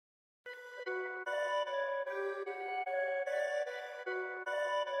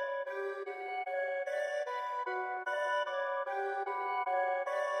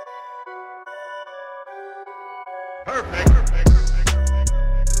Oh,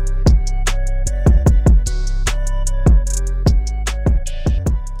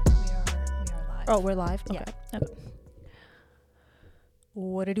 we're live? Okay. Yeah. Okay.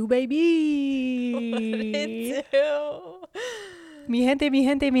 What it do, baby? What it do? Mi gente, mi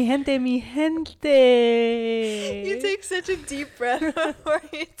gente, mi gente, mi gente. You take such a deep breath before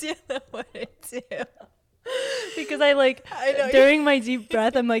you do the what it do. Because I know, during my deep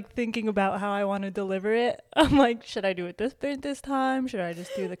breath, I'm like thinking about how I want to deliver it. I'm like, should I do it this time? Should I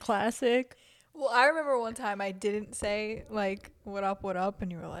just do the classic? Well, I remember one time I didn't say like what up,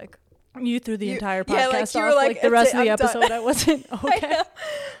 and you were like, You threw the entire yeah, podcast like, you were off. like, The rest of the I'm done. episode, I wasn't okay.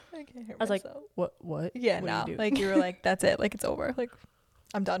 I can't hear I was like, myself. what? Yeah, what no. do you do? Like you were like, that's it. Like it's over. Like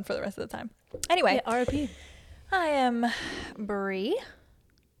I'm done for the rest of the time. Anyway, Yeah, RIP. I am Bri,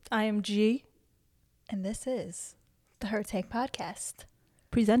 I am G, and this is the Her Take Podcast.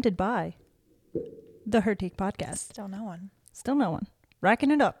 presented by the Her Take Podcast. Still no one. Still no one.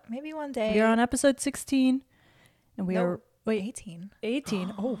 Racking it up. Maybe one day. We are on episode 16, and we are... Wait, 18.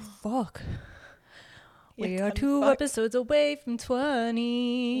 18. Oh, fuck. You We are done 2 fucked. episodes away from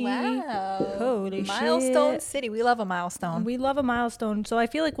 20. Wow. Holy Milestone shit. City. We love a milestone. We love a milestone. So I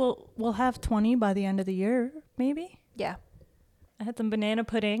feel like we'll have 20 by the end of the year, maybe. Yeah. I had some banana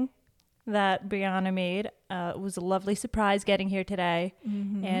pudding that Brianna made. It was a lovely surprise getting here today.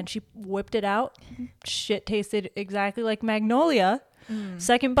 Mm-hmm. And she whipped it out. Shit tasted exactly like Magnolia. Mm.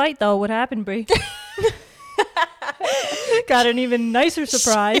 Second bite, though. What happened, Bri? Got an even nicer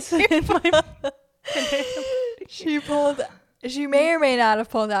surprise in my... She may or may not have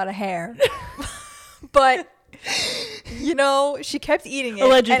pulled out a hair. But, you know, she kept eating it.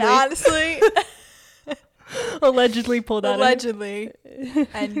 Allegedly. And honestly, allegedly pulled out allegedly.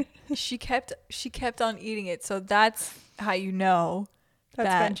 And she kept on eating it. So that's how you know That's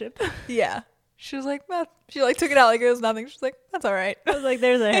that. friendship. Yeah. She was like, "Nah." She like took it out like it was nothing. She's like, that's all right. I was like,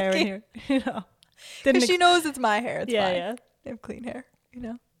 there's a hair in here. You know. Because she knows it's my hair. It's fine. Yeah. I have clean hair, you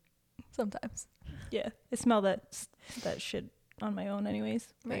know, sometimes. Yeah. I smell that shit on my own anyways.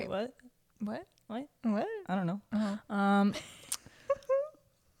 Wait, Right. what? What? I don't know. Uh-huh.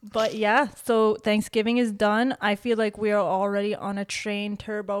 But yeah, so Thanksgiving is done. I feel like we are already on a train,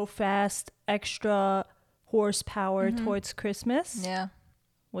 turbo fast, extra horsepower towards Christmas. Yeah.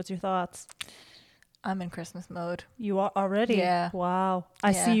 What's your thoughts? I'm in Christmas mode. You are already? Yeah. Wow.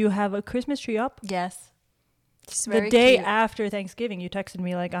 I Yeah. see you have a Christmas tree up. Yes. It's The very day cute. after Thanksgiving, you texted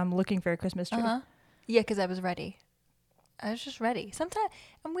me like, I'm looking for a Christmas tree. Uh-huh. Yeah, because I was ready. I was just ready. Sometimes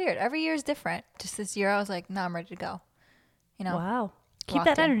I'm weird. Every year is different. Just this year, I was like, nah, I'm ready to go. You know? Wow. Keep Locked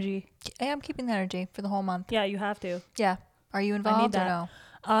that in. energy. I am keeping the energy for the whole month. Yeah, you have to. Yeah. Are you involved or that. no?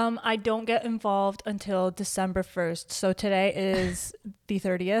 I don't get involved until December 1st. So today is the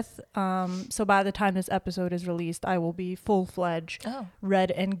 30th. So by the time this episode is released, I will be full-fledged, Oh, red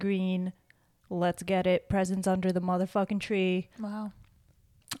and green. Let's get it. Presents under the motherfucking tree. wow.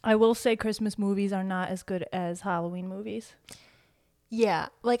 I will say Christmas movies are not as good as Halloween movies. Yeah.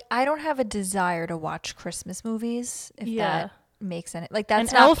 Like, I don't have a desire to watch Christmas movies, if that makes any... Like,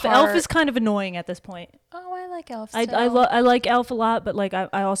 that's and not Elf is kind of annoying at this point. Oh, I like Elf I still. like Elf a lot, but like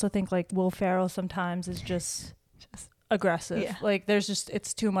I also think like Will Ferrell sometimes is just aggressive. Yeah. Like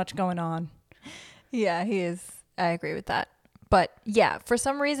it's too much going on. Yeah, he is. I agree with that. But yeah, for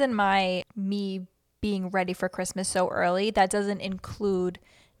some reason, me being ready for Christmas so early, that doesn't include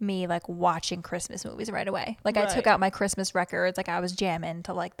me like watching Christmas movies right away. Like I took Right. out my Christmas records, like I was jamming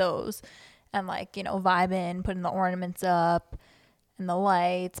to like those and like, you know, vibing, putting the ornaments up and the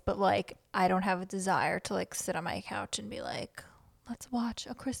lights. But like, I don't have a desire to like sit on my couch and be like, let's watch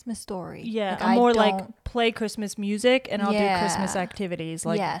A Christmas Story. Yeah, like, I'm more like don't- play Christmas music and I'll Yeah. do Christmas activities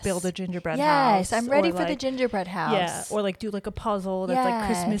like Yes. build a gingerbread house. Yes, I'm ready or, for the like, gingerbread house. Yeah, or like do like a puzzle that's like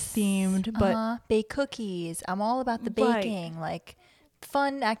Christmas Yes. themed, but Bake cookies. I'm all about the Right. baking, like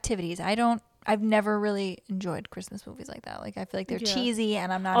fun activities. I've never really enjoyed Christmas movies like that. Like I feel like they're Yeah. cheesy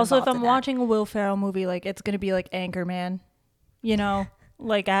and I'm not also if involved I'm in that. watching a Will Ferrell movie, like it's gonna be like Anchorman, you know,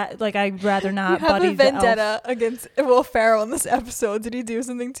 I'd rather not. You have Buddy a the Elf. vendetta against Will Ferrell in this episode. Did he do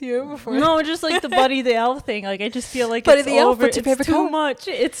something to you before? No, just like the Buddy the Elf thing. Like I just feel like Buddy it's the Elf, over. what's your It's favorite too color? much.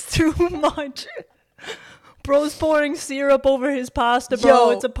 It's too much. Bro's pouring syrup over his pasta, bro. Yo.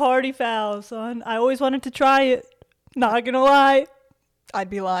 It's a party foul, son. I always wanted to try it. Not gonna lie. I'd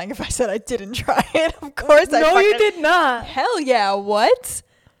be lying if I said I didn't try it. Of course I No, you fucking- did not. Hell yeah, what?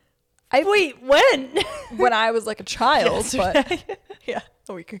 Wait, when? When I was like a child, but Yesterday. yeah,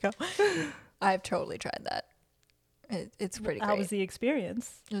 a week ago. I've totally tried that. It's pretty great. How was the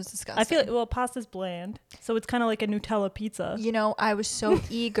experience? It was disgusting. I feel like, well, pasta's bland, so it's kind of like a Nutella pizza. You know, I was so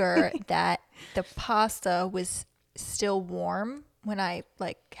eager that the pasta was still warm when I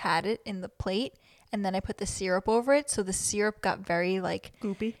like had it in the plate, and then I put the syrup over it, so the syrup got very like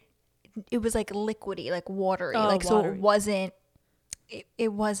goopy. It was like liquidy, like watery, watery. So it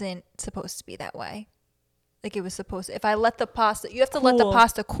wasn't supposed to be that way. Like it was supposed to, if I let the pasta, you have to let the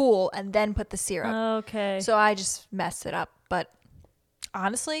pasta cool and then put the syrup. Okay. So I just messed it up. But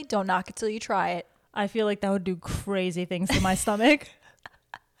honestly, don't knock it till you try it. I feel like that would do crazy things to my stomach.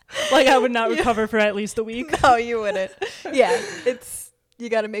 Like I would not recover for at least a week. No, you wouldn't. Yeah, you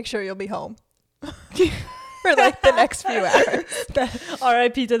got to make sure you'll be home for like the next few hours.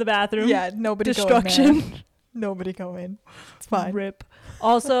 R.I.P. to the bathroom. Yeah, nobody destruction. Go in, man. Nobody go in. It's fine. Rip.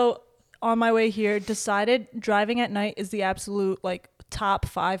 Also, on my way here, decided driving at night is the absolute like top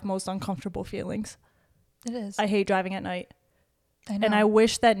 5 most uncomfortable feelings. It is. I hate driving at night. I know. And I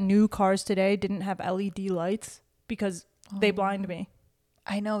wish that new cars today didn't have LED lights because they blind me.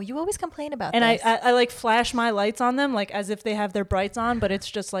 I know. You always complain about and this. I like flash my lights on them like as if they have their brights on, but it's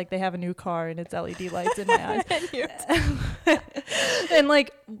just like they have a new car and it's LED lights in my eyes. And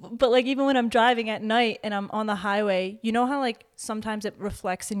like, but like even when I'm driving at night and I'm on the highway, you know how like sometimes it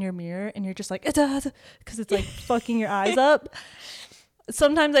reflects in your mirror and you're just like, because it's like fucking your eyes up.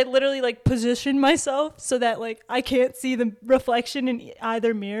 Sometimes I literally like position myself so that like I can't see the reflection in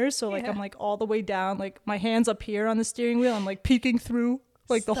either mirror. So like I'm like all the way down, like my hands up here on the steering wheel. I'm like peeking through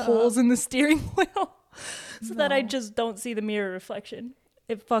like the holes in the steering wheel so that I just don't see the mirror reflection.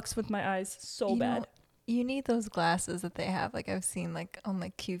 It fucks with my eyes so bad. You need those glasses that they have. Like I've seen like on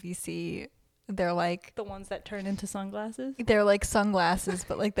like QVC. They're like the ones that turn into sunglasses. They're like sunglasses,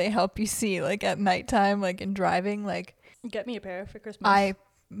 but like they help you see like at nighttime, like in driving. Like get me a pair for Christmas. I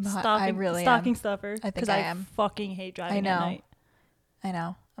really stocking am. stuffer. I think I am. Fucking hate driving at night. I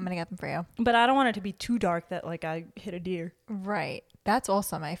know. I'm gonna get them for you. But I don't want it to be too dark that like I hit a deer. Right. That's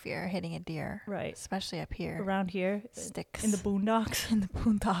also my fear, hitting a deer. Right. Especially up here. Around here. Sticks. In the boondocks. In the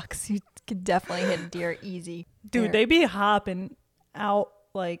boondocks. You could definitely hit a deer easy. Dude, they be hopping out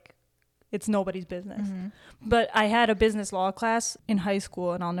like it's nobody's business. Mm-hmm. But I had a business law class in high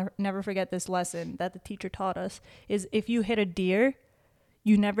school, and I'll never forget this lesson that the teacher taught us, is if you hit a deer,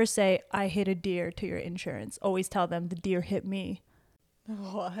 you never say, I hit a deer to your insurance. Always tell them the deer hit me.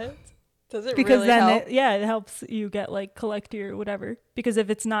 What? Does it because really then help? It helps you get like collect your whatever. Because if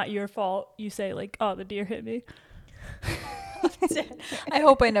it's not your fault, you say like, oh, the deer hit me. I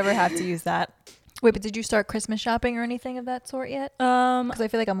hope I never have to use that. Wait, but did you start Christmas shopping or anything of that sort yet? Because I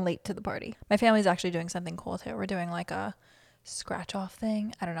feel like I'm late to the party. My family's actually doing something cool too. We're doing like a scratch off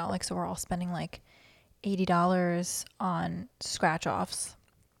thing. I don't know. Like, so we're all spending like $80 on scratch offs.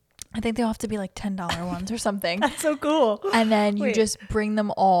 I think they all have to be like $10 ones or something. That's so cool. And then you just bring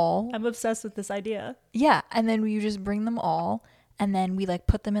them all. I'm obsessed with this idea. Yeah. And then you just bring them all. And then we like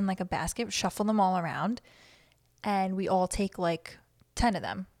put them in like a basket, shuffle them all around. And we all take like 10 of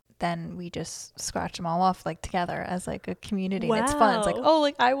them. Then we just scratch them all off like together as like a community. Wow. And it's fun. It's like, oh,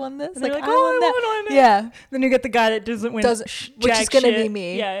 like I won this. And like, I won that. Won one. Yeah. Then you get the guy that doesn't win. Which is going to be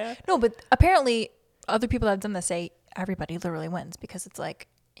me. Yeah. No, but apparently other people that have done this say everybody literally wins because it's like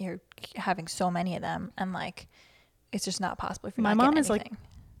you're having so many of them and like it's just not possible if you're My not mom getting is anything.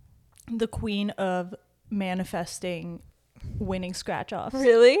 Like the queen of manifesting winning scratch offs.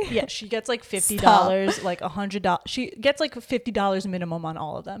 Really? Yeah, she gets like $50, like $100. She gets like $50 minimum on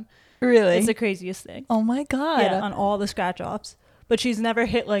all of them. Really? It's the craziest thing. Oh my god. Yeah, on all the scratch offs. But she's never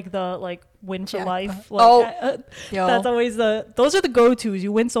hit like the like win for life. Like, that's always those are the go-tos.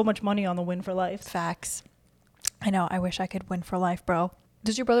 You win so much money on the win for life. Facts. I know. I wish I could win for life, bro.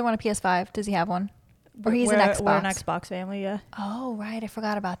 Does your brother want a PS5? Does he have one? Or he's an Xbox? We're an Xbox family, yeah. Oh, right. I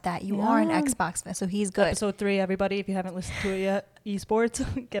forgot about that. You are an Xbox fan, so he's good. Episode 3, everybody, if you haven't listened to it yet,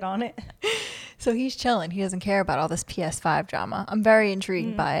 esports, get on it. So he's chilling. He doesn't care about all this PS5 drama. I'm very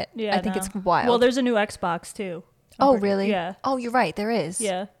intrigued by it. Yeah, I think it's wild. Well, there's a new Xbox, too. Really? Yeah. Oh, you're right. There is.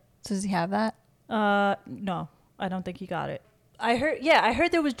 Yeah. So does he have that? No. I don't think he got it. I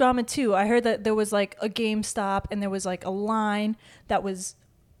heard there was drama, too. I heard that there was, like, a GameStop, and there was, like, a line that was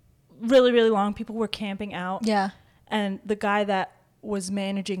really, really long. People were camping out. Yeah. And the guy that was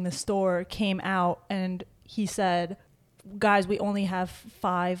managing the store came out, and he said, guys, we only have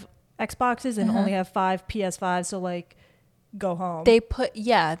 5 Xboxes and only have 5 PS5s, so, like, go home. They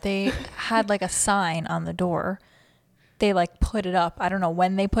had, like, a sign on the door. They, like, put it up. I don't know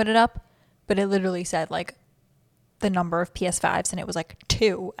when they put it up, but it literally said, like, the number of PS5s, and it was, like,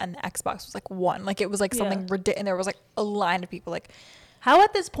 2, and the Xbox was, like, 1. Like, it was, like, something ridiculous, and there was, like, a line of people, like... How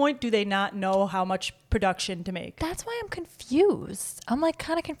at this point do they not know how much production to make? That's why I'm confused. I'm, like,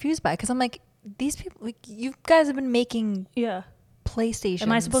 kind of confused by it, because I'm, like, these people... Like, you guys have been making... Yeah. PlayStation.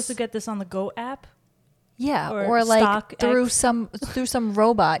 Am I supposed to get this on the Go app? Yeah, or like stock through X. some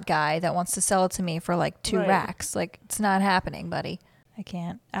robot guy that wants to sell it to me for like 2 Right. racks. Like, it's not happening, buddy. I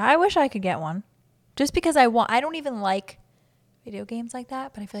can't. I wish I could get one. Just because I don't even like video games like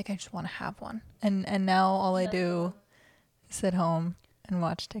that, but I feel like I just want to have one. And now all I do is sit home and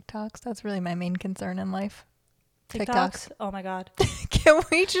watch TikToks. That's really my main concern in life. TikToks. Oh my god. Can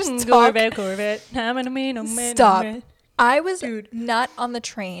we just talk? Corvette. Stop. I was Dude. not on the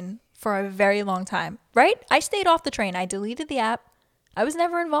train for a very long time, right? I stayed off the train. I deleted the app. I was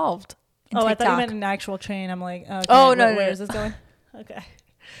never involved in I TikTok. thought you meant an actual train. I'm like, okay, Oh, no, where no. is this going? Okay.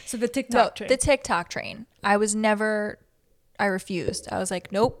 So the No, TikTok train. the TikTok train. I refused. I was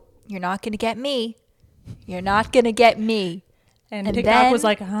like, nope, you're not going to get me. You're not going to get me. and and TikTok then- was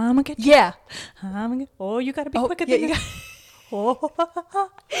like, I'm gonna get you. Yeah. Oh, you gotta be quicker yeah, than you that. Oh.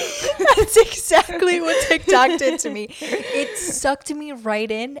 That's exactly what TikTok did to me. It sucked me right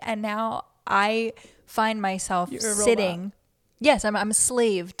in, and now I find myself You're a robot. sitting. Yes, I'm a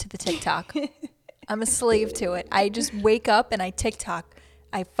slave to the TikTok. I'm a slave to it. I just wake up and I TikTok.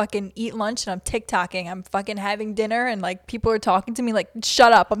 I fucking eat lunch and I'm TikToking. I'm fucking having dinner and like people are talking to me like,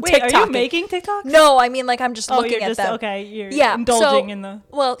 shut up, I'm Wait, TikToking. are you making TikToks? No, I mean like I'm just looking you're at just, them. okay. You're Yeah, indulging so- in the.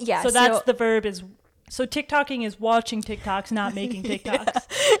 Well, yeah. So that's the verb is. So TikToking is watching TikToks, not making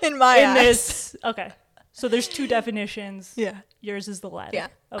TikToks. in my In eyes. this, okay. So there's 2 definitions. Yeah. Yours is the latter. Yeah.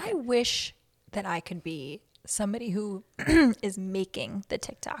 Okay. I wish that I could be somebody who is making the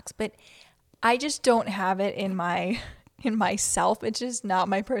TikToks, but I just don't have it in myself. It's just not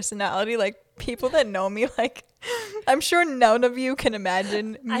my personality. Like people that know me, like I'm sure none of you can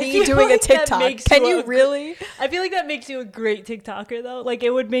imagine I me feel doing like a that TikTok. makes Can you you a- really? I feel like that makes you a great TikToker though. Like it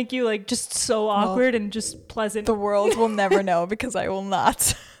would make you like just so awkward and just pleasant. The world will never know because I will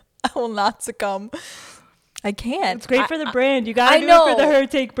not. I will not succumb. I can't. It's great for the brand. You gotta I do know. it for the Her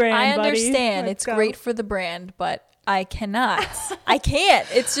Take brand. I buddy. understand. Let's It's go. great for the brand, but I cannot. I can't.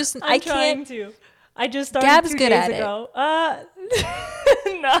 It's just I'm I trying can't. to. I just started Gab's 2 good days at it. ago.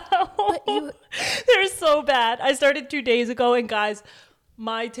 No. They're so bad. I started 2 days ago, and guys,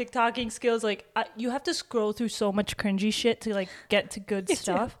 my TikToking skills, like, you have to scroll through so much cringy shit to, like, get to good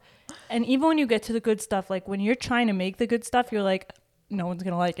stuff. And even when you get to the good stuff, like, when you're trying to make the good stuff, you're like, no one's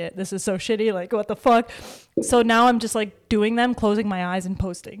gonna like it. This is so shitty. Like, what the fuck? So now I'm just, like, doing them, closing my eyes and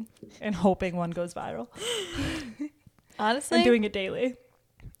posting and hoping one goes viral. Honestly, I'm doing it daily.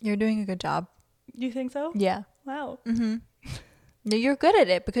 you're doing a good job. You think so? Yeah. Wow. No, you're good at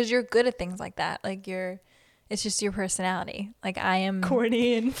it because you're good at things like that. Like it's just your personality. Like I am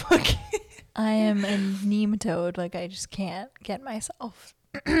Corny and fucking. I am a nematode. Like I just can't get myself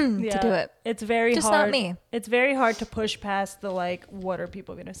to do it. It's very Just hard. not me. It's very hard to push past the like, what are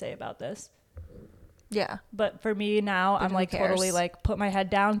people gonna say about this? Yeah. But for me now, But I'm who like totally cares? like put my head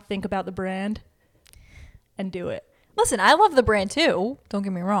down, think about the brand, and do it. Listen, I love the brand too. Don't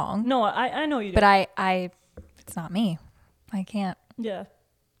get me wrong. No, I know you do. But I it's not me. I can't. Yeah.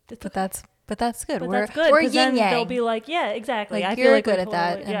 But that's good. But we're that's good. we're 'cause yin then they'll yang. be like, yeah, exactly. Like I you're feel like good we're at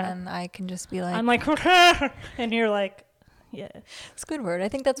that, totally- yeah. and then I can just be like, I'm like, and you're like, yeah. it's a good word. I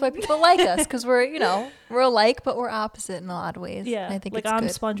think that's why people like us because we're we're alike, but we're opposite in a lot of ways. Yeah. And I think like it's I'm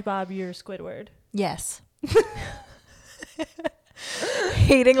good. SpongeBob, you're Squidward. Yes.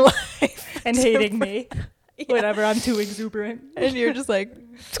 Hating life And hating me. Whatever, I'm too exuberant. and you're just like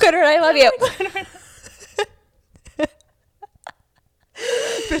Squidward, I love you.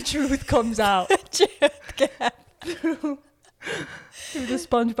 The truth comes out through the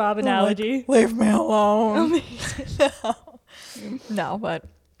SpongeBob analogy. Leave me alone. No, but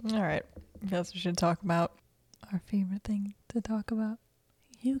all right. I guess we should talk about our favorite thing to talk about.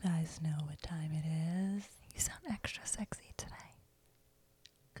 You guys know what time it is. You sound extra sexy today.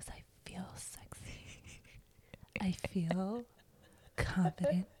 Because I feel sexy. I feel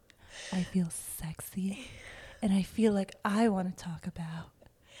confident. I feel sexy. And I feel like I want to talk about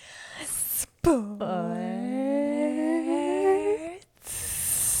sports.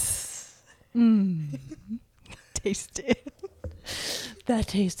 Taste it. That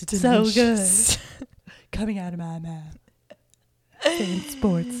tasted so good. Coming out of my mouth. Saying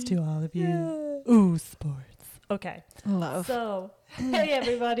sports to all of you. Ooh, sports. Okay. Love. So, hey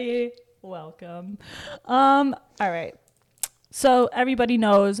everybody. Welcome. All right. So everybody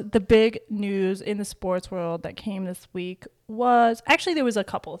knows the big news in the sports world that came this week was actually there was a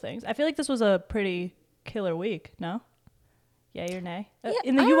couple of things. I feel like this was a pretty killer week, no? Yay or nay? Yeah,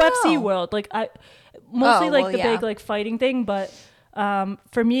 In the I don't UFC know. world, like I mostly Oh, like well, the yeah. big like fighting thing, but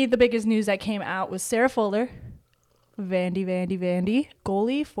for me the biggest news that came out was Sarah Fuller, Vandy,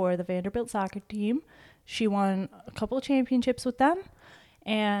 goalie for the Vanderbilt soccer team. She won a couple of championships with them,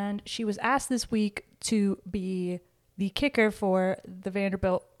 and she was asked this week to be the kicker for the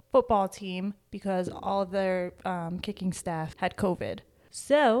Vanderbilt football team because all of their kicking staff had COVID.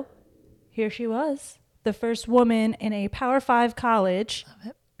 So here she was, the first woman in a Power 5 college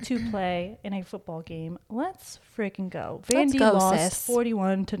to play in a football game. Let's freaking go. Vandy lost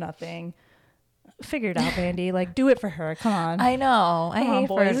 41-0. Figure it out, Vandy. Like, do it for her. Come on. I know. I hate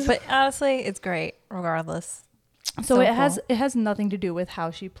boys. But honestly, it's great regardless. So it has nothing to do with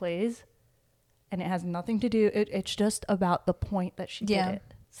how she plays, and it has nothing to do. It's just about the point that she did it.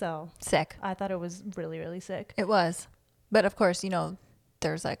 So sick. I thought it was really, really sick. It was, but of course,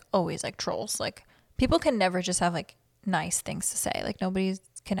 there's like always like trolls. Like people can never just have like nice things to say. Like nobody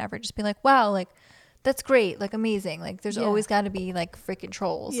can ever just be like, wow, like that's great, like amazing. Like there's always got to be like freaking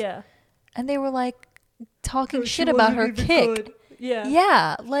trolls. Yeah. And they were like talking shit about her kick. Good. Yeah.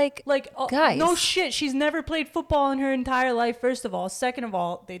 Yeah. Like guys. No shit. She's never played football in her entire life, first of all. Second of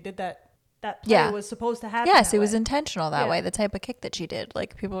all, they did that play was supposed to happen. Yes, it was intentional that way. The type of kick that she did.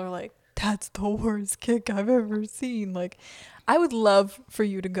 Like people are like, that's the worst kick I've ever seen. Like I would love for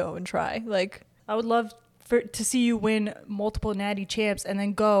you to go and try. Like I would love to see you win multiple natty champs and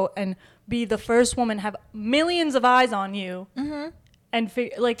then go and be the first woman, have millions of eyes on you. Mm-hmm. And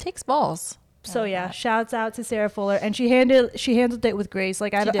takes balls. So shouts out to Sarah Fuller, and she handled it with grace.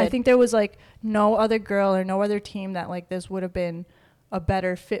 Like I think there was like no other girl or no other team that like this would have been a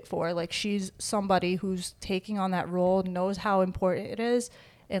better fit for. Like she's somebody who's taking on that role, knows how important it is,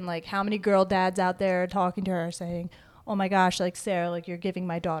 and like how many girl dads out there are talking to her saying, oh my gosh, like Sarah, like you're giving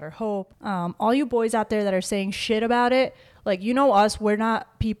my daughter hope. All you boys out there that are saying shit about it, like, us, we're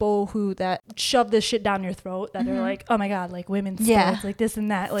not people that shove this shit down your throat, that are like, oh my God, like women's sports, like this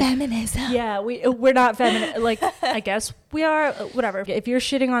and that. Like, feminism. Yeah, we're not feminine. Like, I guess we are, whatever. If you're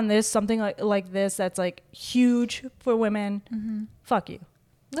shitting on this, something like this, that's like huge for women, fuck you.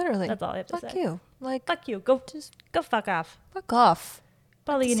 Literally. That's all I have to say. Fuck you. Like, fuck you. Go fuck off. Fuck off.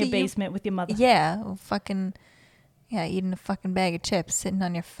 Probably in your basement with your mother. Yeah. Eating a fucking bag of chips, sitting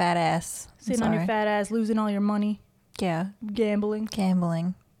on your fat ass. Losing all your money. Yeah. Gambling.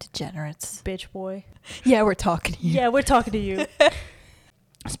 Degenerates. Bitch boy. Yeah, we're talking to you. Yeah, we're talking to you.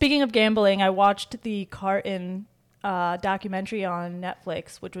 Speaking of gambling, I watched the Carton documentary on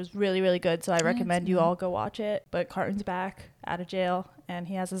Netflix, which was really, really good. So I recommend you all go watch it. But Carton's back out of jail, and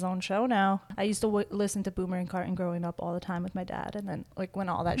he has his own show now. I used to listen to Boomer and Carton growing up all the time with my dad. And then like when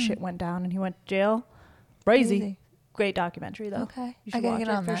all that shit went down and he went to jail, crazy. Great documentary though. Okay. You should watch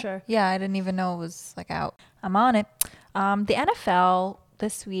it for sure. Yeah, I didn't even know it was like out. I'm on it. The NFL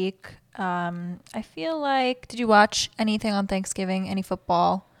this week, I feel like, did you watch anything on Thanksgiving? Any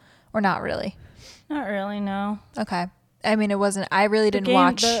football? Or not really? Not really, no. Okay. I mean, I really didn't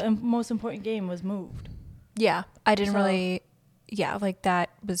watch. The most important game was moved. Yeah. I didn't really. Yeah, like that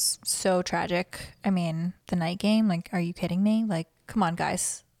was so tragic. I mean, the night game, like, are you kidding me? Like, come on,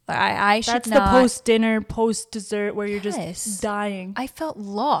 guys. I should That's not. the post-dinner, post-dessert where you're just dying. I felt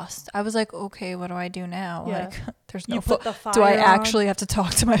lost. I was like, okay, what do I do now? Yeah. Like, there's no football. Do I actually have to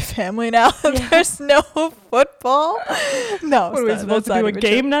talk to my family now? There's no football? No. What are we supposed to do, a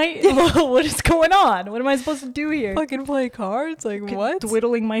game night? What is going on? What am I supposed to do here? Fucking play cards? Like, what?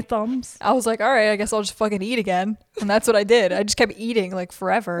 Twiddling my thumbs. I was like, all right, I guess I'll just fucking eat again. And that's what I did. I just kept eating like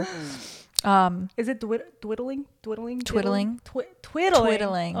forever. Is it twiddling? Twiddling.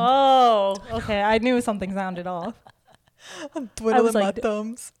 Twiddling. Oh, okay. I knew something sounded off. I'm twiddling my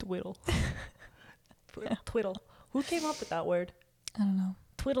thumbs. Twiddle. Twiddle. Who came up with that word? I don't know.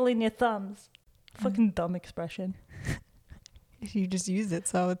 Twiddling your thumbs. Fucking dumb expression. You just used it,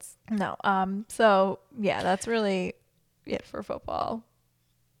 so it's no. So yeah, that's really it for football.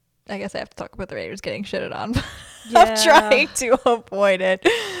 I guess I have to talk about the Raiders getting shitted on. Yeah. I'm trying to avoid it.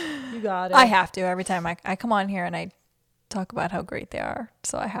 You got it. I have to every time I come on here and I talk about how great they are.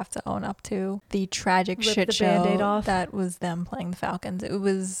 So I have to own up to the tragic shit show that was them playing the Falcons. It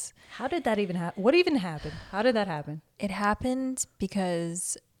was. How did that even happen? What even happened? How did that happen? It happened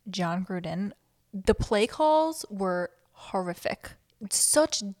because John Gruden, the play calls were horrific.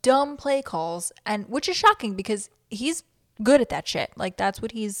 Such dumb play calls, and which is shocking because he's good at that shit. Like that's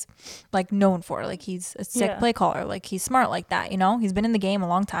what he's like known for. Like he's a sick play caller. Like he's smart like that, he's been in the game a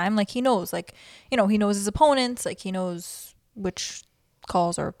long time. Like he knows, he knows his opponents. Like he knows which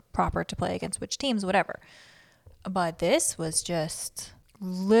calls are proper to play against which teams, whatever. But this was just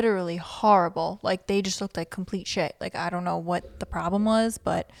literally horrible. Like they just looked like complete shit. Like I don't know what the problem was,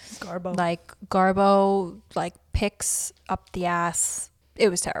 but Garbo like picks up the ass. It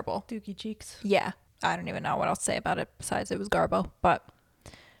was terrible. Dookie cheeks. Yeah. I don't even know what else to say about it besides it was Garbo. But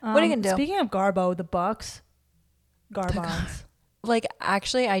what are you gonna do? Speaking of Garbo, the Bucks, Garbons. Like,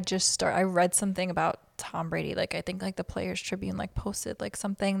 actually, I read something about Tom Brady. Like, I think like the Players Tribune like posted like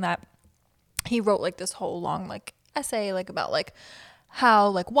something that he wrote like this whole long like essay like about like how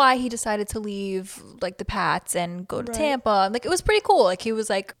like why he decided to leave like the Pats and go to Tampa. And like it was pretty cool. Like he was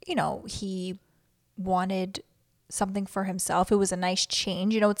like, you know, he wanted something for himself. It was a nice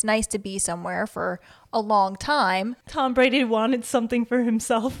change. You know, it's nice to be somewhere for a long time. Tom Brady wanted something for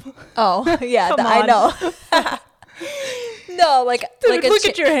himself. Oh, yeah, Come I on. know. No, like Dude, look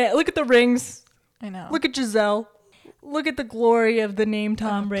at your hand. Look at the rings. I know. Look at Giselle. Look at the glory of the name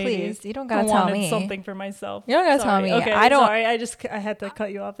Tom Brady. Please, you don't gotta I tell wanted me. something for myself. You don't gotta tell me. Okay, I don't. Sorry, I had to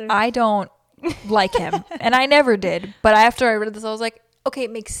cut you off there. I don't like him, and I never did. But after I read this, I was like, okay,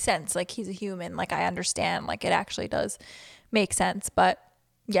 it makes sense. Like he's a human. Like I understand. Like it actually does make sense. But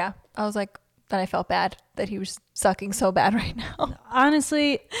yeah, I was like, then I felt bad that he was sucking so bad right now.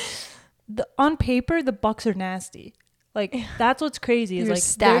 Honestly, on paper the Bucks are nasty. Like that's what's crazy is You're like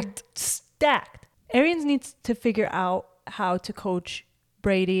stacked. they're stacked. Arians needs to figure out how to coach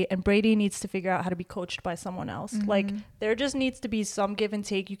Brady, and Brady needs to figure out how to be coached by someone else. Mm-hmm. Like there just needs to be some give and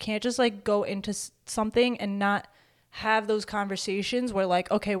take. You can't just like go into something and not have those conversations where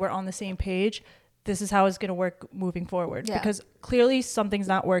like, okay, we're on the same page. This is how it's going to work moving forward. Yeah. Because clearly something's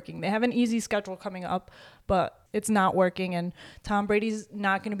not working. They have an easy schedule coming up, but it's not working. And Tom Brady's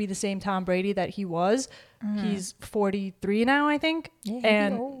not going to be the same Tom Brady that he was. He's 43 now, I think. Yeah,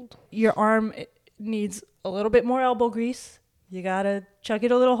 and old. Your arm needs a little bit more elbow grease. You got to chuck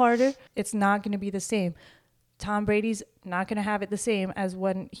it a little harder. It's not going to be the same. Tom Brady's not going to have it the same as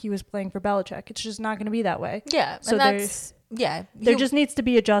when he was playing for Belichick. It's just not going to be that way. Yeah. So there just needs to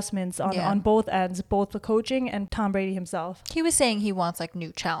be adjustments on both ends, both the coaching and Tom Brady himself. He was saying he wants like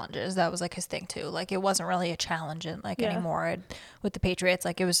new challenges. That was like his thing too. Like it wasn't really a challenge anymore with the Patriots.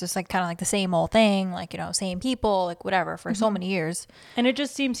 Like it was just like kind of like the same old thing, like, you know, same people, like whatever for so many years. And it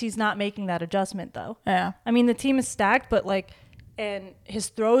just seems he's not making that adjustment though. Yeah. I mean, the team is stacked, but like, and his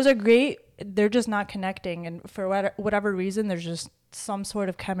throws are great. They're just not connecting. And for whatever reason, there's just some sort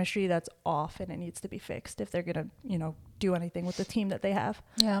of chemistry that's off and it needs to be fixed if they're going to, you know, do anything with the team that they have.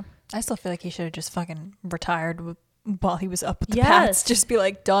 Yeah. I still feel like he should have just fucking retired while he was up with the Pats. Just be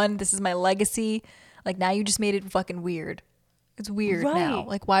like, done. This is my legacy. Like now you just made it fucking weird. It's weird now.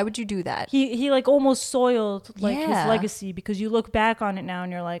 Like, why would you do that? He like almost soiled like his legacy because you look back on it now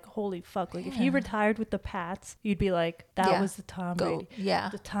and you're like, holy fuck. Like if he retired with the Pats, you'd be like, that was the Tom Brady. Yeah.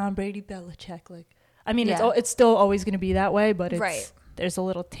 The Tom Brady Belichick. Like, I mean, it's still always going to be that way, but there's a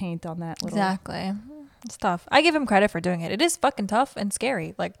little taint on that. Exactly. It's tough. I give him credit for doing it. It is fucking tough and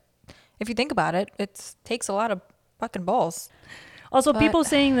scary. Like, if you think about it, it takes a lot of fucking balls. Also, people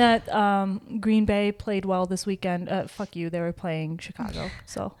saying that Green Bay played well this weekend. Fuck you. They were playing Chicago.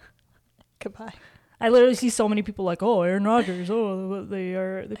 So, goodbye. I literally see so many people like, oh, Aaron Rodgers. Oh, they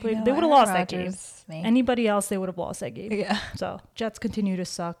played. They would have lost that game. Anybody else, they would have lost that game. Yeah. So, Jets continue to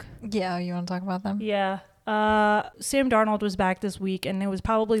suck. Yeah. You want to talk about them? Yeah. Sam Darnold was back this week, and it was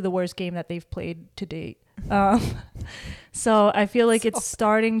probably the worst game that they've played to date. So I feel like it's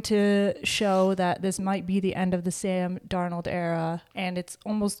starting to show that this might be the end of the Sam Darnold era, and it's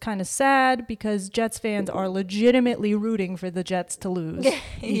almost kind of sad because Jets fans are legitimately rooting for the Jets to lose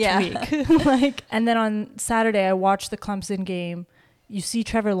each week. And then on Saturday I watched the Clemson game. You see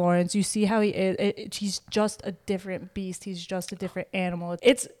Trevor Lawrence, you see how he is. He's just a different beast. He's just a different animal.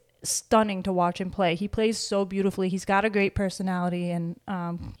 It's stunning to watch him play. He plays so beautifully. He's got a great personality, and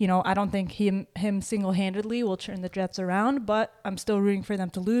you know, I don't think him single-handedly will turn the Jets around, but I'm still rooting for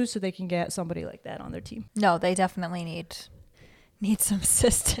them to lose so they can get somebody like that on their team. No, they definitely need some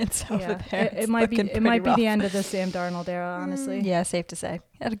assistance over there. It might be the end of the Sam Darnold era, honestly. Yeah, safe to say.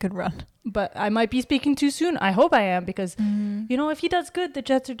 He had a good run. But I might be speaking too soon. I hope I am, because you know, if he does good, the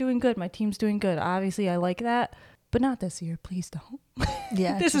Jets are doing good. My team's doing good. Obviously, I like that. But not this year. Please don't.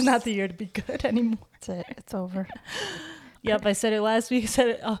 Yeah. This is not the year to be good anymore. That's it. It's over. Yep. I said it last week.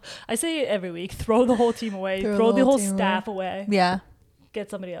 I say it every week. Throw the whole team away. Throw the whole staff away. Yeah. Get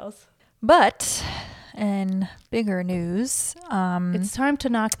somebody else. But in bigger news, it's time to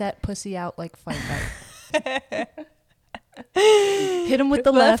knock that pussy out like Fight Night. Hit him with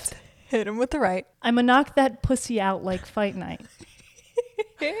the left. Hit him with the right. I'ma knock that pussy out like Fight Night.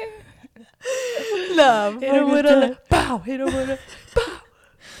 Love. Hit him with a bow. Hit him with a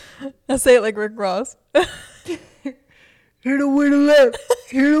bow. I'll say it like Rick Ross. Hit him with the left.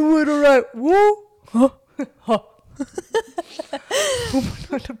 Hit him with the right. Woo. Huh.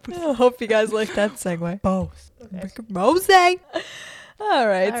 I hope you guys like that segue. Both. Okay. Rose. All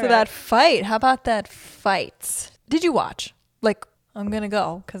right. So that fight. How about that fight? Did you watch? Like, I'm going to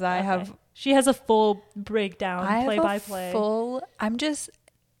go because I have She has a full breakdown, play-by-play.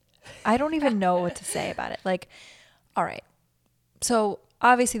 I don't even know what to say about it. Like, all right. So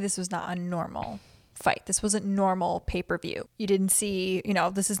obviously this was not a normal fight. This wasn't normal pay-per-view. You didn't see,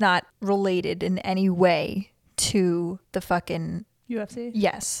 this is not related in any way to the fucking UFC?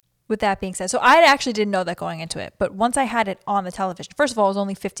 Yes. With that being said, so I actually didn't know that going into it, but once I had it on the television, first of all, it was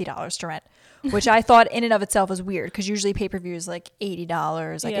only $50 to rent, which I thought in and of itself was weird because usually pay-per-view is like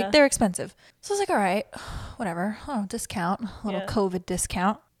 $80. Like they're expensive. So I was like, all right, whatever. Oh, discount, a little COVID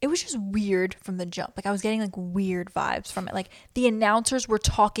discount. It was just weird from the jump. Like I was getting like weird vibes from it. Like the announcers were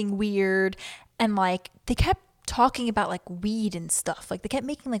talking weird and like they kept talking about like weed and stuff. Like they kept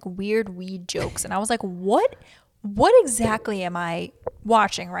making like weird weed jokes. And I was like, what exactly am I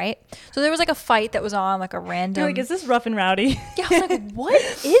watching, right? So there was like a fight that was on like a random. You're like, is this Rough and Rowdy? Yeah, I was like, what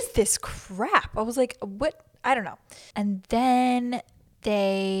is this crap? I was like, what? I don't know. And then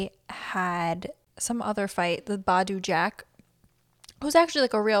they had some other fight, the Badu Jack, who's actually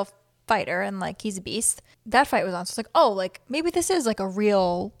like a real fighter and like he's a beast. That fight was on. So it's like, oh, like maybe this is like a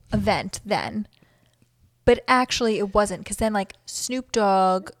real event then. But actually it wasn't because then like Snoop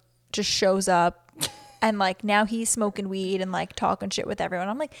Dogg just shows up. And, like, now he's smoking weed and, like, talking shit with everyone.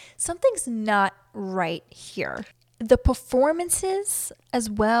 I'm like, something's not right here. The performances as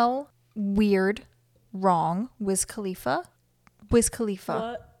well, weird, wrong. Wiz Khalifa.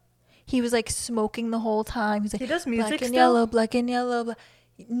 What? He was, like, smoking the whole time. He's like, he does music black and still? yellow, black and yellow.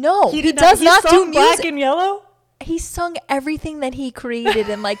 No, he does not do music. Black and Yellow? He sung everything that he created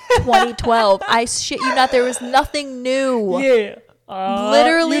in, like, 2012. I shit you not. There was nothing new. Yeah.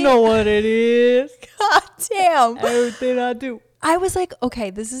 Literally, you know what it is. God damn. Everything I do. I was like, okay,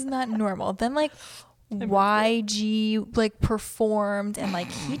 this is not normal. Then like YG like performed and like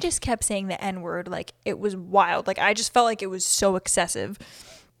he just kept saying the N-word. Like it was wild. Like I just felt like it was so excessive.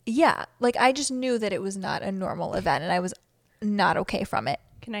 Yeah. Like I just knew that it was not a normal event and I was not okay from it.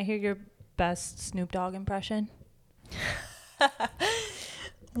 Can I hear your best Snoop Dogg impression? I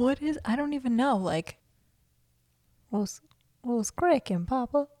don't even know. Like, what's cracking,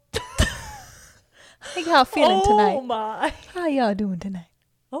 Papa? How y'all feeling tonight? Oh my! How y'all doing tonight?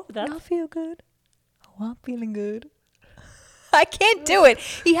 Oh, y'all feel good? Oh, I'm feeling good. I can't do it.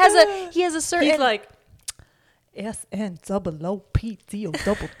 He has a certain. He's like SNOOPDOG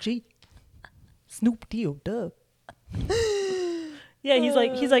Snoop D-O Dub. Yeah,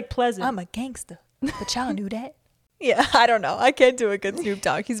 he's like pleasant. I'm a gangster, but y'all knew that. Yeah, I don't know. I can't do a good Snoop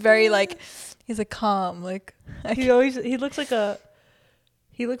Dogg. He's very like, he's a calm like. He looks like a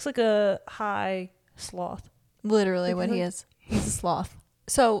high sloth. Literally what he is. He's a sloth.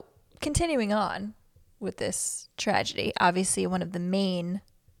 So continuing on with this tragedy, obviously one of the main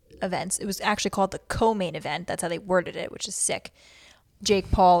events, it was actually called the co-main event. That's how they worded it, which is sick.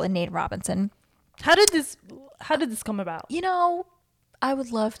 Jake Paul and Nate Robinson. How did this come about? I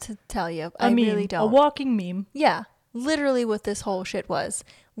would love to tell you. I really don't. A walking meme. Yeah. Literally what this whole shit was.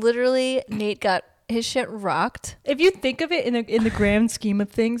 Literally Nate got his shit rocked. If you think of it in the grand scheme of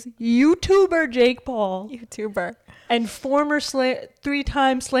things, YouTuber Jake Paul. YouTuber. And former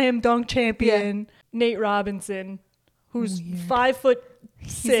 3-time slam dunk champion Nate Robinson, who's Weird. 5'6",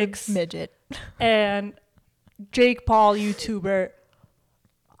 He's a midget. And Jake Paul, YouTuber.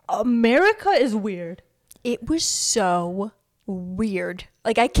 America is weird. It was so weird.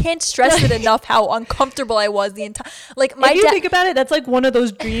 Like I can't stress it enough how uncomfortable I was the entire. Like my if you think about it, that's like one of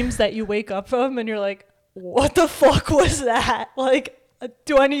those dreams that you wake up from and you're like, what the fuck was that? Like,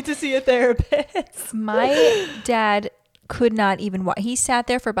 do I need to see a therapist? My dad could not even watch. He sat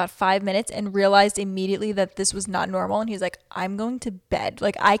there for about 5 minutes and realized immediately that this was not normal. And he's like, I'm going to bed.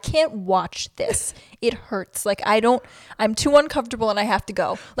 Like, I can't watch this. It hurts. Like, I'm too uncomfortable and I have to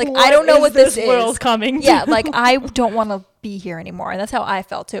go. Like, I don't know what this is. World coming yeah, like, I don't want to be here anymore. And that's how I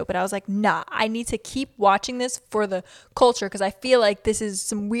felt too. But I was like, nah, I need to keep watching this for the culture because I feel like this is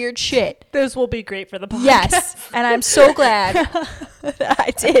some weird shit. This will be great for the podcast. Yes. And I'm so glad that I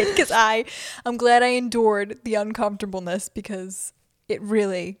did because I'm glad I endured the uncomfortableness because it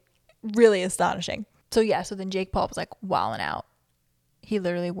really, really astonishing. So yeah, so then Jake Paul was like wilding out. He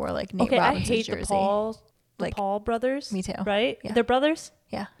literally wore like Nate Robinson's I hate jersey. the Paul brothers. Me too. Right? Yeah. They're brothers?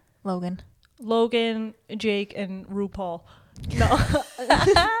 Yeah. Logan, Jake, and RuPaul. No.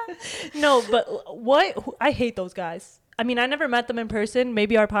 No, but what? I hate those guys. I mean, I never met them in person.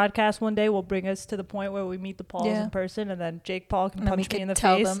 Maybe our podcast one day will bring us to the point where we meet the Pauls in person and then Jake Paul can punch me in the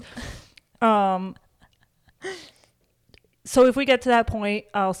face. So if we get to that point,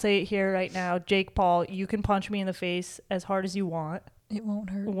 I'll say it here right now. Jake Paul, you can punch me in the face as hard as you want. It won't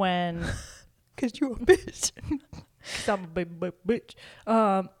hurt. When... Because you're a bitch. Because I'm a big bitch.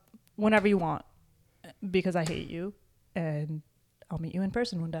 whenever you want because I hate you and I'll meet you in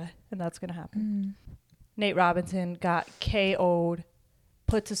person one day, and that's going to happen. Nate Robinson got KO'd,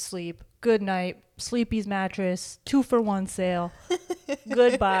 put to sleep. Good night. Sleepy's mattress, 2-for-1 sale.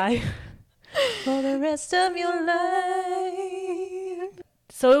 Goodbye. For the rest of your life.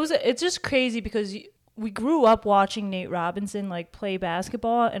 So it's just crazy because we grew up watching Nate Robinson like play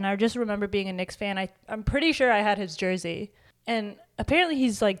basketball, and I just remember being a Knicks fan. I'm pretty sure I had his jersey, and apparently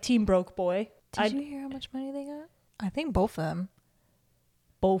he's like team broke boy. Did you hear how much money they got? I think both of them.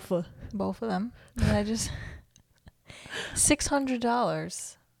 Both of them. And I just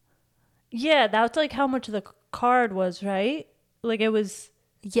 $600. Yeah, that's like how much the card was, right? Like it was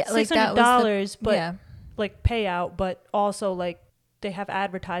 $600, but like payout, but also like they have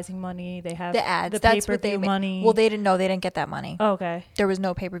advertising money. They have the ads. The That's what they money. Well, they didn't know. They didn't get that money. Oh, okay. There was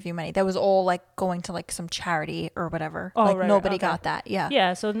no pay-per-view money. That was all like going to like some charity or whatever. Oh, like right. Nobody Okay. got that. Yeah.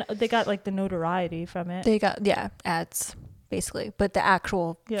 Yeah. So they got like the notoriety from it. They got ads basically, but the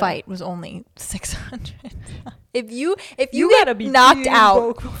actual fight was only $600. If you gotta get be knocked out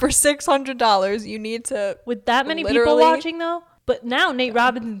broke. for $600, you need to With that many people watching though. But now Nate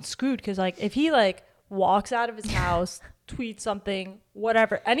Robinson's screwed because like if he like walks out of his house, tweets something,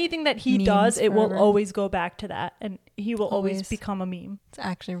 whatever, anything that he does, it will always go back to that, and he will always become a meme. It's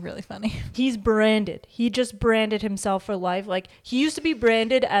actually really funny. He's branded. He just branded himself for life. Like he used to be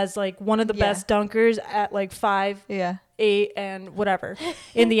branded as like one of the best dunkers at like 5'8" and whatever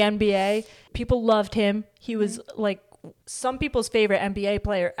in the NBA. People loved him. He was like some people's favorite NBA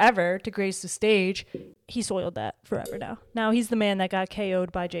player ever to grace the stage. He soiled that forever now. Now he's the man that got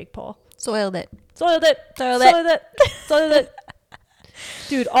KO'd by Jake Paul. Soiled it.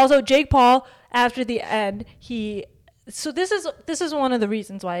 Dude, also Jake Paul after the end, so this is one of the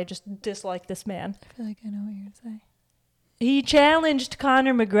reasons why I just dislike this man. I feel like I know what you're going to say. He challenged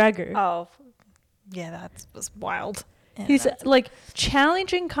Conor McGregor. Oh. Yeah, that was wild. Yeah, He's like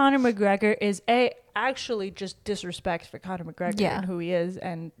challenging Conor McGregor is actually just disrespect for Conor McGregor and who he is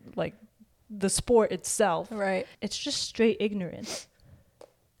and like the sport itself. Right. It's just straight ignorance.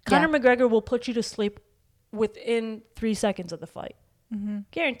 Conor McGregor will put you to sleep within 3 seconds of the fight. Mm-hmm.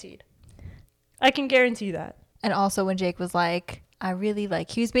 Guaranteed. I can guarantee that. And also when Jake was like, I really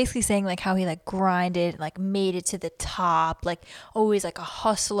like, he was basically saying like how he like grinded, like made it to the top, like always like a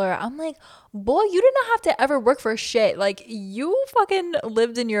hustler. I'm like, boy, you did not have to ever work for shit. Like you fucking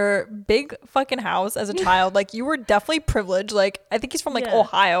lived in your big fucking house as a child. Like you were definitely privileged. Like I think he's from like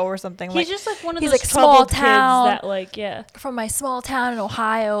Ohio or something. He's like, just like one of those like small town kids that like, from my small town in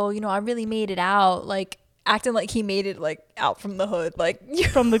Ohio, you know, I really made it out. Like acting like he made it like out from the hood, like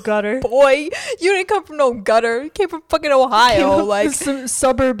from the gutter. Boy, you didn't come from no gutter. You came from fucking Ohio, like the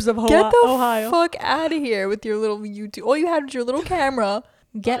suburbs of Ohio. Get the Ohio. fuck out of here with your little YouTube. All you had was your little camera.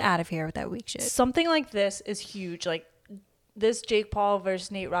 Get out of here with that weak shit. Something like this is huge. Like this Jake Paul versus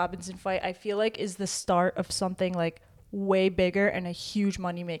Nate Robinson fight, I feel like is the start of something like way bigger and a huge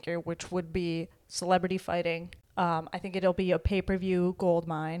moneymaker, which would be celebrity fighting. I think it'll be a pay-per-view gold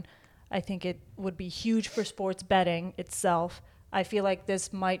mine. I think it would be huge for sports betting itself. I feel like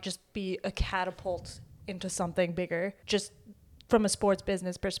this might just be a catapult into something bigger, just from a sports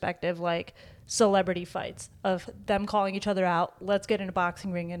business perspective, like celebrity fights of them calling each other out. Let's get in a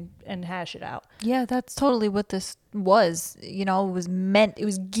boxing ring and hash it out. Yeah, that's totally what this was. You know, it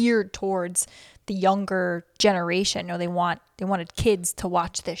was geared towards the younger generation. You know, they wanted kids to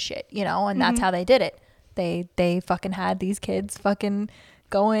watch this shit, you know, and that's how they did it. They fucking had these kids fucking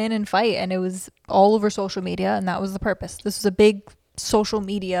go in and fight, and it was all over social media, and that was the purpose. This was a big social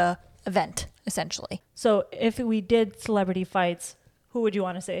media event, essentially. So if we did celebrity fights, who would you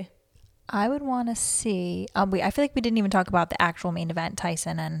want to see? I would want to see I feel like we didn't even talk about the actual main event,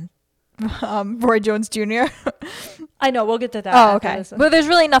 Tyson and Roy Jones Jr. I know, we'll get to that. Oh, okay. But there's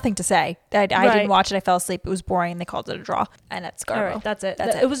really nothing to say. I didn't watch it. I fell asleep. It was boring. They called it a draw, and that's Garbo. All right, that's it.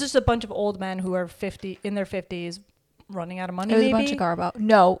 It was just a bunch of old men who are in their 50s running out of money. It was maybe? a bunch of Garbo.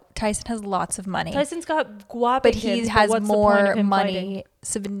 No, Tyson has lots of money. Tyson's got whopping but he kids, has what's more money,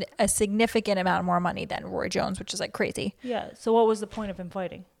 a significant amount more money than Roy Jones, which is like crazy. Yeah. So what was the point of him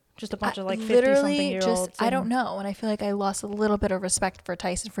fighting? Just a bunch of like 50-something-year-olds. I don't know. And I feel like I lost a little bit of respect for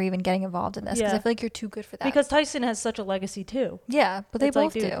Tyson for even getting involved in this because I feel like you're too good for that. Because Tyson has such a legacy too. Yeah, but they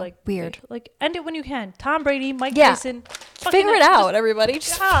both do. Like weird. Like end it when you can. Tom Brady, Mike Tyson. Figure it out, everybody.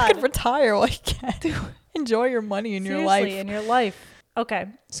 Just fucking retire while you can. Enjoy your money in your life. In your life. Okay.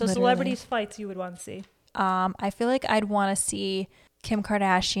 So celebrities fights you would want to see. I feel like I'd want to see Kim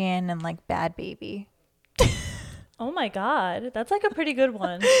Kardashian and like Bad Baby. Oh my God. That's like a pretty good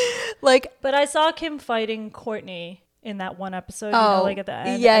one. But I saw Kim fighting Courtney in that one episode, you know, like at the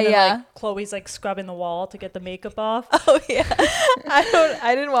end. Yeah, and then, yeah. like, Chloe's like scrubbing the wall to get the makeup off. Oh yeah.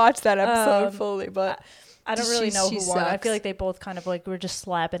 I didn't watch that episode fully, but I don't really know who won. I sucks. feel like they both kind of like were just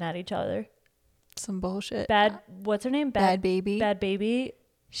slapping at each other. Some bullshit. What's her name? Bad Baby. Bad Baby.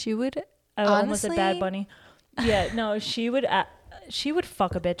 She would. I almost said Bad Bunny. Yeah, no, she would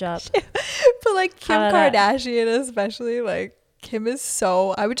fuck a bitch up. But like Kim How about that? Kardashian, especially, like Kim is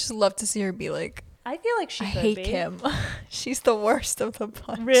so. I would just love to see her be like. I feel like she I could hate be. Kim. She's the worst of the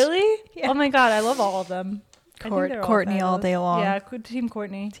bunch. Really? Yeah. Oh my god, I love all of them. I think they're all Courtney all fabulous. day long. Yeah, Team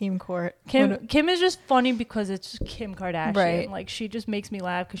Courtney. Team Court. Kim is just funny because it's Kim Kardashian. Right. Like she just makes me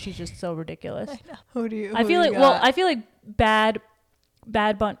laugh because she's just so ridiculous. Who do you? I feel like I feel like Bad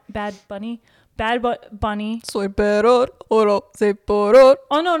Bunny. Soy peror, oro, se poror.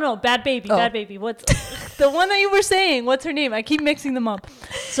 Oh no, Bad Baby. Oh. Bad Baby. What's the one that you were saying? What's her name? I keep mixing them up.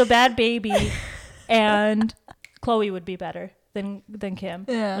 So Bad Baby and Chloe would be better than Kim.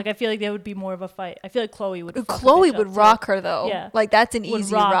 Yeah. Like I feel like there would be more of a fight. I feel like Chloe would. Chloe would rock her though. Yeah. Like that's an Would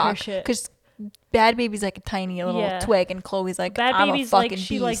easy rock her rock. shit. Because Bad Baby's like a tiny little twig, and Chloe's like Bad I'm Baby's a fucking like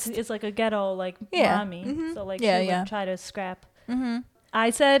she beast. like is like a ghetto like Yeah. mommy. Mhm. So like Yeah, she yeah. would try to scrap. Mm-hmm. I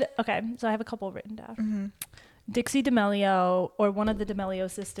said okay. So I have a couple written down. Mm-hmm. Dixie D'Amelio or one of the D'Amelio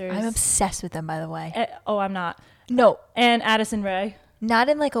sisters. I'm obsessed with them, by the way. Oh, I'm not. No, And Addison Rae. not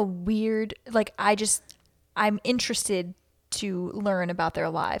in like a weird. Like I'm interested to learn about their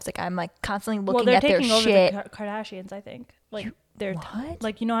lives. Like I'm like constantly looking they're at their taking over shit. the Kardashians, I think. Like they're What?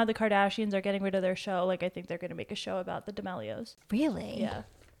 like you know how the Kardashians are getting rid of their show. Like I think they're gonna make a show about the D'Amelios. Really? Yeah.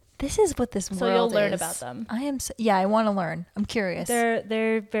 This is what this So world you'll learn is. about them. I am. Yeah, I want to learn. I'm curious.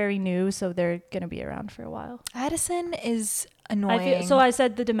 They're very new, so they're gonna be around for a while. Addison is annoying. So I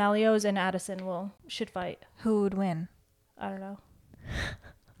said the D'Amelios and Addison should fight. Who would win? I don't know.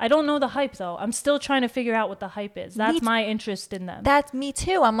 I don't know the hype though. I'm still trying to figure out what the hype is. That's my interest in them. That's me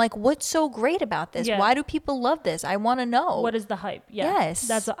too. I'm like, what's so great about this? Yeah. Why do people love this? I want to know. What is the hype? Yeah.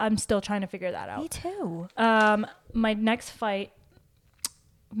 Yes. I'm still trying to figure that out. Me too. My next fight,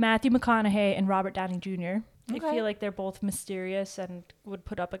 Matthew McConaughey and Robert Downey Jr. I Okay. feel like they're both mysterious and would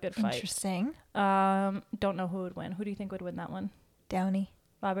put up a good fight. Interesting. Don't know who would win. Who do you think would win that one? Downey.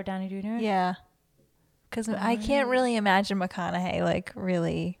 Robert Downey Jr.? Yeah. Because I can't really imagine McConaughey like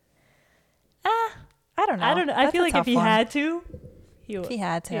really. I don't know. I don't know. I That's feel a like if tough he one. had to, he would. If he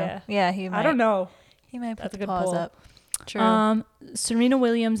had to. Yeah. Yeah, he might. I don't know. He might put That's a the good paws pull. up. True. Serena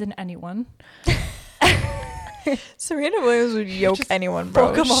Williams and anyone. Serena Williams would yoke anyone, bro.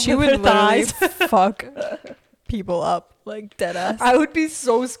 fuck 'em up She with would her literally thighs. fuck people up like dead ass. I would be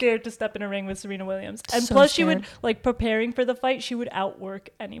so scared to step in a ring with Serena Williams. And So plus she would, scared. like, preparing for the fight, she would outwork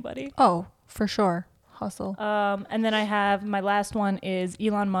anybody. Oh, for sure. Hustle. And then I have my last one is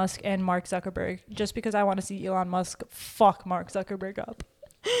Elon Musk and Mark Zuckerberg, just because I want to see Elon Musk fuck Mark Zuckerberg up.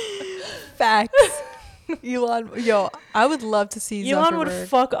 Facts. Elon, I would love to see Elon Zuckerberg. would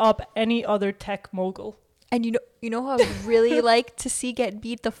fuck up any other tech mogul. And you know who I would really like to see get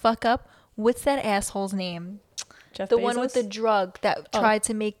beat the fuck up? What's that asshole's name? Jeff The Bezos? one with the drug that tried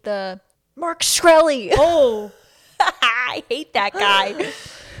to make the Mark Shkreli. Oh. I hate that guy.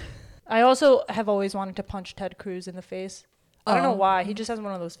 I also have always wanted to punch Ted Cruz in the face. I don't know Oh. why. He just has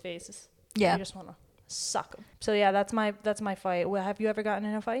one of those faces. Yeah. You just want to suck him. So yeah, that's my fight. Well, have you ever gotten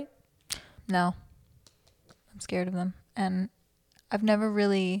in a fight? No. I'm scared of them. And I've never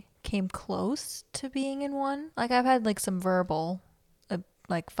really came close to being in one. Like I've had like some verbal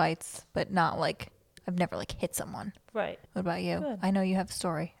like fights, but not like I've never like hit someone. Right. What about you? Good. I know you have a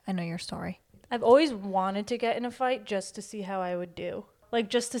story. I know your story. I've always wanted to get in a fight just to see how I would do. Like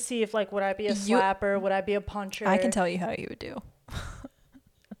just to see if like would I be a slapper, would I be a puncher? I can tell you how you would do.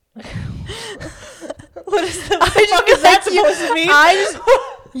 What is the fuck is that supposed to mean?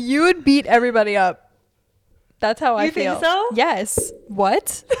 You would beat everybody up. That's how I You feel. think so? Yes.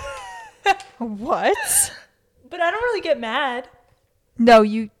 What? What? But I don't really get mad. No,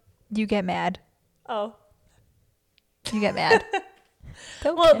 you get mad. Oh. You get mad.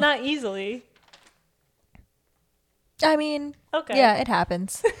 Well, not easily. I mean, Okay. yeah, it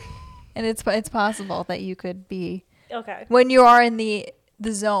happens. And it's possible that you could be Okay. when you are in the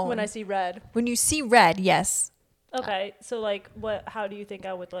zone. When I see red. When you see red, yes. Okay. So like how do you think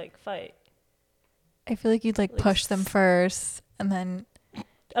I would like fight? I feel like you'd like push them first and then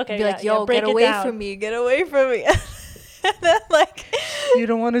Okay. be like, yo, break get it away down. from me. Get away from me. And then like You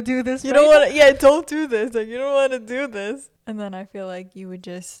don't want to do this. you don't want to, yeah, don't do this. Like, you don't want to do this. And then I feel like you'd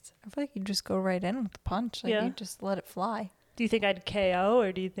just go right in with the punch. Like, Yeah. you just let it fly. Do you think I'd KO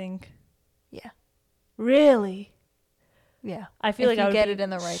or do you think? Yeah. Really? Yeah. I feel If like I you would get be it in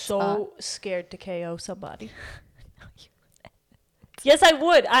the right so spot. scared to KO somebody. Yes, I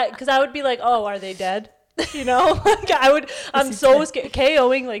would. Because I would be like, oh, are they dead? You know, like I'm so scared.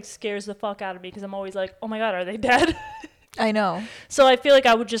 KOing like scares the fuck out of me because I'm always like, oh my God, are they dead? I know. So I feel like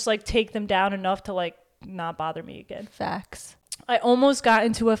I would just like take them down enough to like not bother me again. Facts. I almost got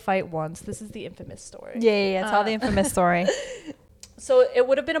into a fight once. This is the infamous story. Yeah. Tell the infamous story. So it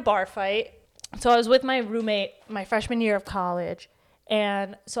would have been a bar fight. So I was with my roommate my freshman year of college.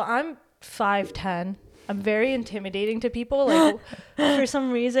 And so I'm 5'10". I'm very intimidating to people. Like for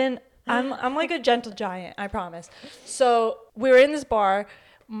some reason, I'm like a gentle giant, I promise. So we were in this bar.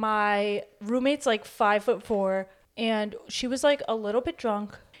 My roommate's like 5'4", and she was like a little bit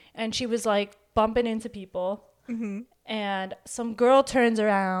drunk, and she was like bumping into people. Mm-hmm. And some girl turns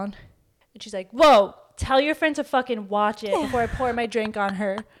around, and she's like, "Whoa, tell your friend to fucking watch it before I pour my drink on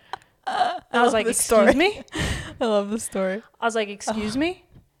her." I was like, "Excuse me?" I love the story. I was like, "Excuse me?"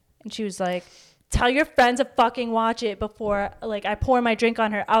 And she was like, "Tell your friend to fucking watch it before like I pour my drink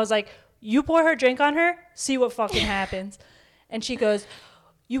on her." I was like, "You pour her drink on her, see what fucking happens." And she goes,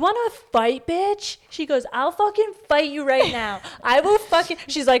 "You want to fight, bitch?" She goes, "I'll fucking fight you right now. I will fucking..."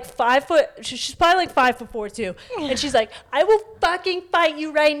 She's like 5 foot. She's probably like 5'4" too. And she's like, "I will fucking fight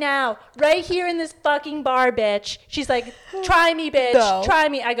you right now. Right here in this fucking bar, bitch." She's like, "Try me, bitch. No. Try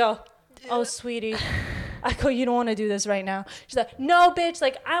me." I go, "Oh, sweetie." I go, "You don't want to do this right now." She's like, "No, bitch.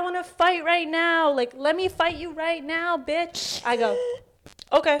 Like, I want to fight right now. Like, let me fight you right now, bitch." I go,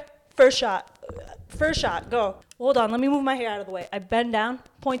 "Okay. First shot. Go." Hold on. Let me move my hair out of the way. I bend down,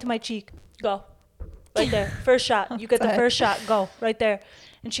 point to my cheek. Go. Right there. First shot. You get the first shot. Go. Right there.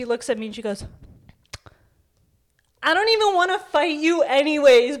 And she looks at me and she goes, "I don't even want to fight you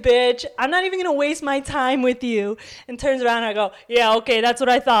anyways, bitch. I'm not even going to waste my time with you." And turns around and I go, "Yeah, okay. That's what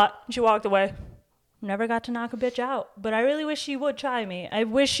I thought." And she walked away. Never got to knock a bitch out. But I really wish she would try me. I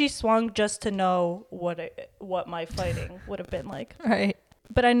wish she swung just to know what my fighting would have been like. Right.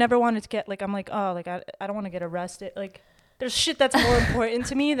 But I never wanted to get, like, I'm like, oh, like, I don't want to get arrested. Like, there's shit that's more important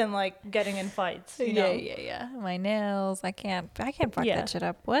to me than, like, getting in fights, you know? Yeah. My nails. I can't fuck that shit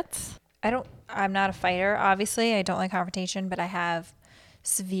up. What? I'm not a fighter, obviously. I don't like confrontation, but I have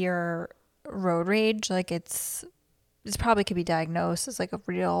severe road rage. Like, this probably could be diagnosed as, like, a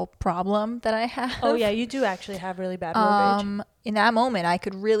real problem that I have. Oh, yeah, you do actually have really bad road rage. In that moment, I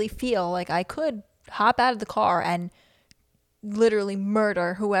could really feel like I could hop out of the car and literally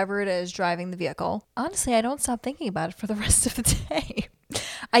murder whoever it is driving the vehicle. Honestly, I don't stop thinking about it for the rest of the day.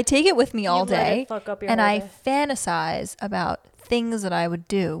 I take it with me all day, and I fantasize about things that I would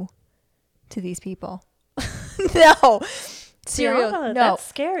do to these people. No, serious. No, that's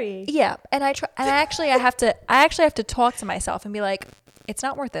scary. Yeah, and I actually have to talk to myself and be like, it's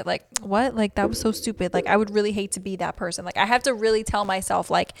not worth it. Like, what? Like, that was so stupid. Like, I would really hate to be that person. Like, I have to really tell myself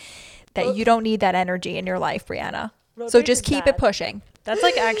like that you don't need that energy in your life, Brianna. So just keep it pushing. That's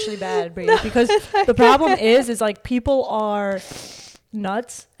like actually bad, Bri, because the problem is like people are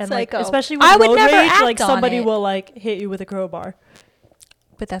nuts and Psycho. Like especially with road rage, like somebody will like hit you with a crowbar.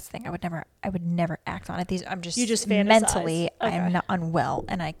 But that's the thing. I would never act on it. You just mentally, okay. I am not unwell,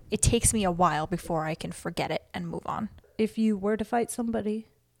 and it takes me a while before I can forget it and move on. If you were to fight somebody,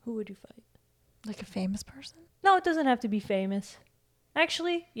 who would you fight? Like a famous person? No, it doesn't have to be famous.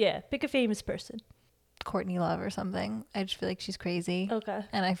 Actually, yeah, pick a famous person. Courtney Love or something. I just feel like she's crazy. Okay.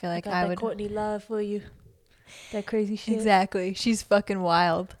 And I feel like I would Courtney Love for you. That crazy shit. Exactly. She's fucking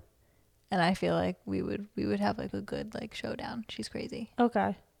wild. And I feel like we would have like a good like showdown. She's crazy.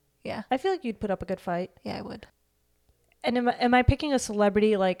 Okay. Yeah. I feel like you'd put up a good fight. Yeah, I would. And am I picking a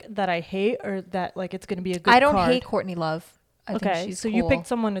celebrity like that I hate or that like it's gonna be a good card? I don't hate Courtney Love. I think she's so cool. you picked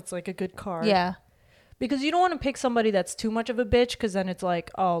someone that's like a good card. Yeah. Because you don't want to pick somebody that's too much of a bitch because then it's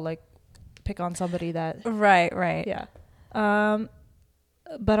like, oh, like pick on somebody that right yeah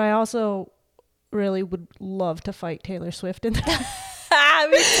but I also really would love to fight Taylor Swift in that.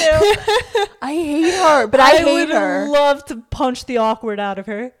 Me too. I hate her, but I hate her. Would love to punch the awkward out of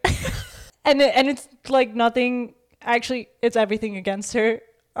her. and it's like nothing, actually it's everything against her.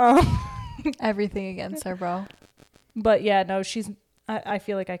 Everything against her, bro. But yeah, no, I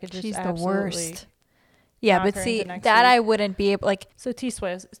feel like I could just she's the absolutely worst. Yeah, but see, that week. I wouldn't be able, like... So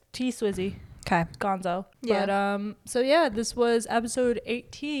T-Swizzy. Okay. Gonzo. Yeah. But, so yeah, this was episode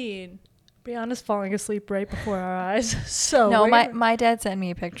 18. Brianna's falling asleep right before our eyes. So no, my dad sent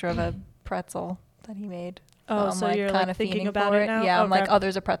me a picture of a pretzel that he made. Oh, so you're kind of thinking about it now? Yeah, okay. I'm like, oh,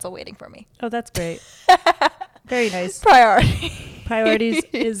 there's a pretzel waiting for me. Oh, that's great. Very nice. Priorities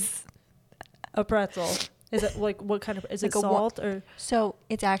is a pretzel. Is it like what kind of, is like it salt or? So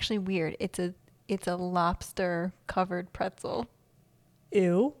it's actually weird. It's a lobster covered pretzel.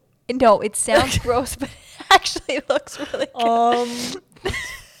 Ew. No, it sounds gross, but it actually looks really good.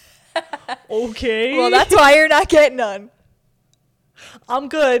 Okay. Well, that's why you're not getting none. I'm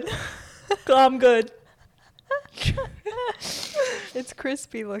good. I'm good. It's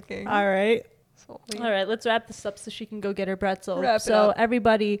crispy looking. All right. All All right, let's wrap this up so she can go get her pretzel. Wrap it so up.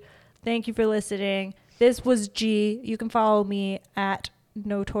 everybody, thank you for listening. This was G. You can follow me at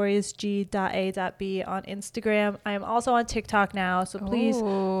notoriousg.a.b on Instagram. I am also on TikTok now, so please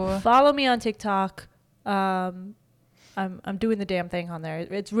follow me on TikTok. I'm doing the damn thing on there.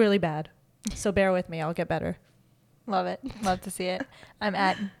 It's really bad, so bear with me. I'll get better. Love it. Love to see it. I'm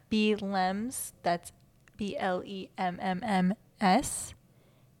at blems. That's BLEMMS.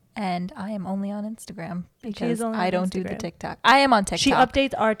 And I am only on Instagram because I don't do the TikTok. I am on TikTok. She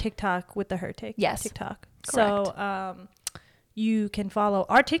updates our TikTok with the her take. Yes. TikTok. Correct. So you can follow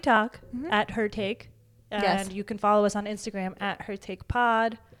our TikTok at her take. And you can follow us on Instagram at her take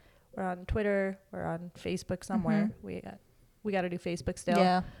pod. We're on Twitter. We're on Facebook somewhere. We got to do Facebook still.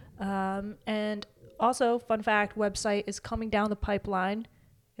 Yeah. And also, fun fact, website is coming down the pipeline.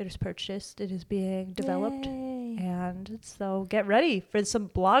 It is purchased. It is being developed. Yay. And so get ready for some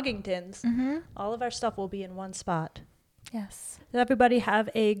blogging tins. All of our stuff will be in one spot. Yes. So everybody have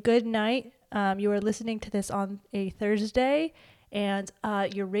a good night. You are listening to this on a Thursday. And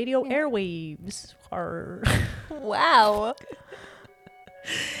your radio airwaves are... Wow.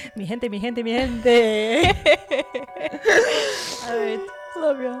 Mi gente, mi gente, mi gente. All right.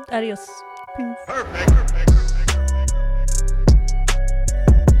 Love you. Adios. Peace. Perfect.